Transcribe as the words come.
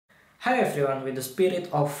Hi everyone, with the spirit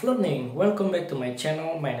of learning, welcome back to my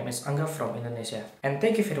channel. My name is Angga from Indonesia. And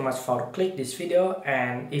thank you very much for click this video.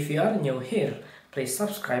 And if you are new here, please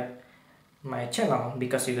subscribe my channel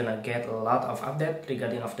because you're gonna get a lot of update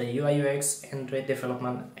regarding of the UI UX, Android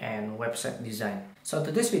development, and website design. So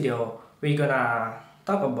today's video, we're gonna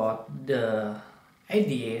talk about the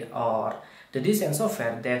idea or the design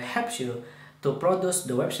software that helps you to produce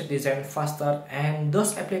the website design faster, and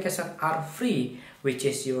those applications are free, which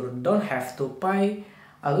is you don't have to pay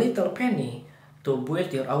a little penny to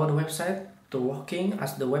build your own website to working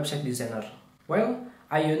as the website designer. Well,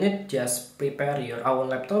 you need just prepare your own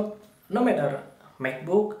laptop, no matter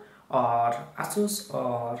MacBook or Asus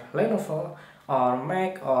or Lenovo or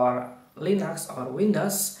Mac or Linux or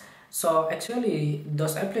Windows. So actually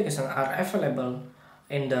those applications are available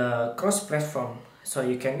in the cross-platform, so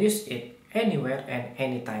you can use it anywhere and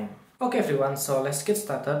anytime. Okay everyone, so let's get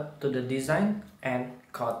started to the design and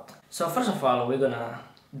code. So first of all, we're gonna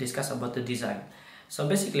discuss about the design. So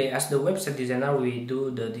basically, as the website designer, we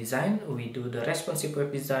do the design, we do the responsive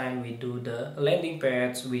web design, we do the landing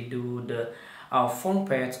page, we do the form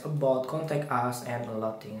page, about, contact us, and a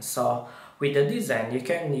lot of things. So with the design, you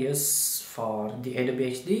can use for the Adobe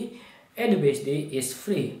XD. Adobe XD is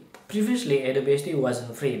free. Previously, Adobe XD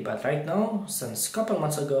wasn't free, but right now, since a couple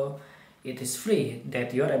months ago, it is free,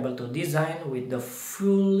 that you are able to design with the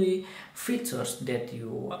fully features that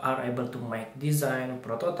you are able to make design,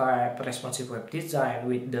 prototype, responsive web design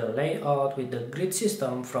with the layout, with the grid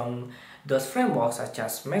system from those frameworks such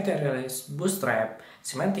as Materialist, Bootstrap,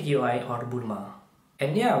 Semantic UI, or Bulma.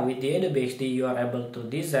 And yeah, with the Adobe XD, you are able to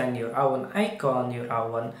design your own icon, your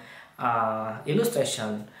own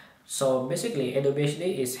illustration. So basically, Adobe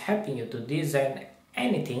XD is helping you to design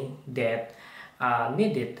anything that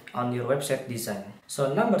needed on your website design.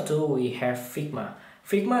 So number 2, we have Figma.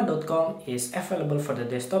 Figma.com is available for the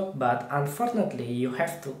desktop, but unfortunately you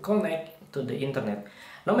have to connect to the internet.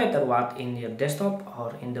 No matter what, in your desktop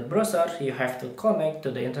or in the browser, you have to connect to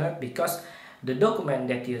the internet because the document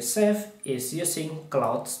that you save is using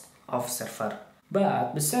clouds of server.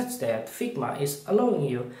 But besides that, Figma is allowing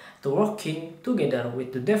you to working together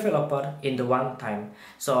with the developer in the one time.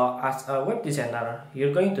 So as a web designer,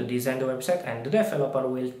 you're going to design the website, and the developer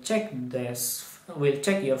will check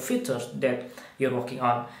your features that you're working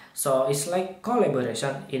on. So it's like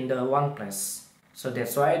collaboration in the one place. So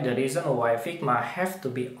that's why the reason why Figma have to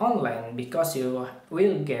be online, because you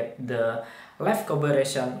will get the live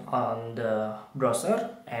collaboration on the browser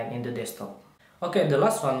and in the desktop. Okay, the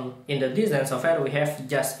last one in the design software, we have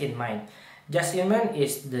Justinmind. Justinmind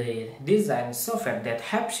is the design software that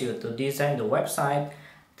helps you to design the website,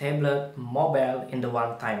 tablet, mobile in the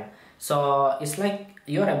one time. So it's like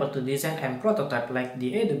you're able to design and prototype like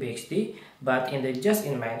the Adobe XD, but in the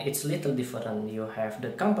Justinmind it's little different. You have the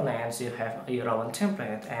components, you have your own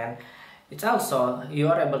template, and it's also you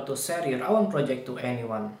are able to share your own project to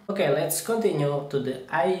anyone. Okay, let's continue to the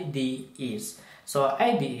IDEs. So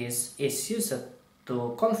IDEs is used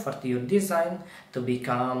to convert your design to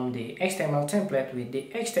become the HTML template with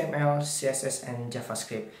the HTML, CSS, and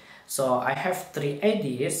JavaScript. So I have 3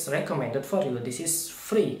 IDEs recommended for you. This is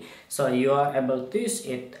free, so you are able to use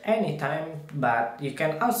it anytime, but you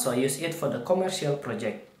can also use it for the commercial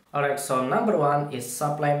project. Alright, so number 1 is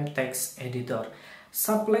Sublime Text Editor.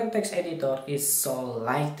 Sublime Text Editor is so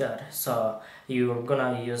lighter, so you're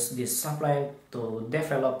gonna use this Sublime to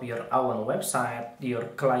develop your own website, your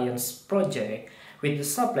client's project. With the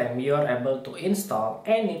Sublime, you are able to install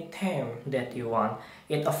any theme that you want.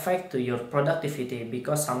 It affects to your productivity,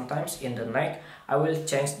 because sometimes in the night I will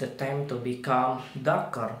change the theme to become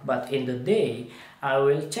darker, but in the day I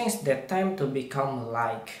will change that theme to become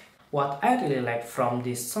light. What I really like from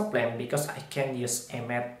this Sublime, because I can use a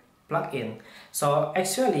matte plugin. So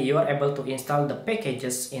actually you are able to install the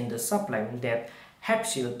packages in the Sublime that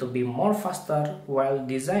helps you to be more faster while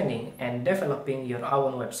designing and developing your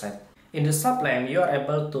own website. In the Sublime, you are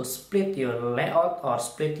able to split your layout or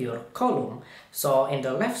split your column. So in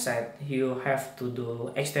the left side you have to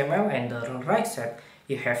do HTML, and the right side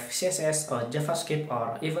you have CSS or JavaScript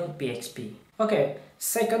or even PHP. Okay,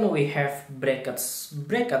 second we have brackets.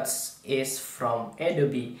 Brackets is from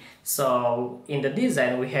Adobe. So in the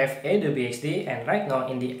design we have Adobe XD, and right now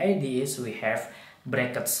in the IDEs we have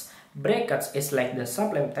brackets. Brackets is like the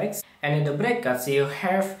Sublime text, and in the brackets you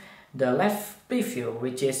have the live preview,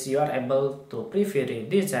 which is you are able to preview the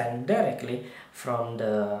design directly from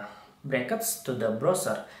the brackets to the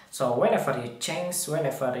browser. So whenever you change,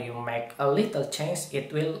 whenever you make a little change,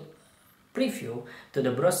 it will preview to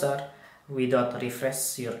the browser without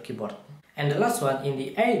refresh your keyboard. And the last one in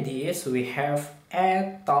the IDEs we have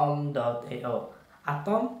atom.io.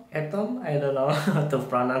 Atom, I don't know how to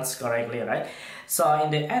pronounce correctly, right? So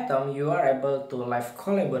in the Atom, you are able to live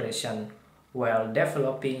collaboration while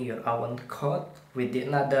developing your own code with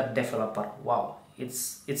another developer. Wow, it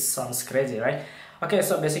sounds crazy, right? Okay,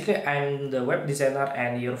 so basically I'm the web designer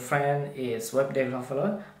and your friend is web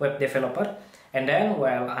developer. And then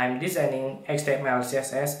while I'm designing HTML,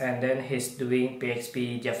 CSS, and then he's doing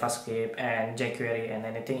PHP, JavaScript, and jQuery and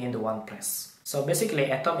anything in the one place. So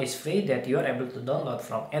basically Atom is free that you are able to download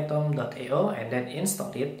from atom.io and then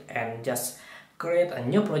install it and just create a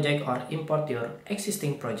new project or import your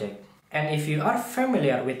existing project. And if you are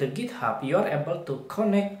familiar with the GitHub, you are able to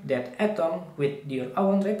connect that Atom with your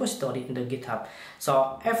own repository in the GitHub.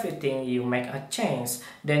 So everything you make a change,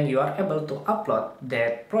 then you are able to upload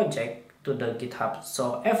that project to the GitHub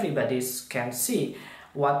so everybody can see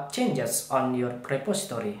what changes on your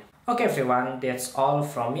repository. Okay everyone, that's all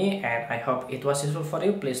from me and I hope it was useful for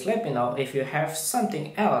you. Please let me know if you have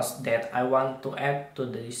something else that I want to add to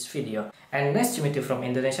this video. And nice to meet you from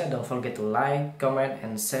Indonesia. Don't forget to like, comment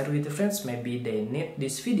and share with your friends. Maybe they need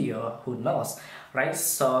this video, who knows, right?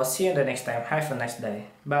 So see you in the next time. Have a nice day.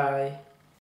 Bye.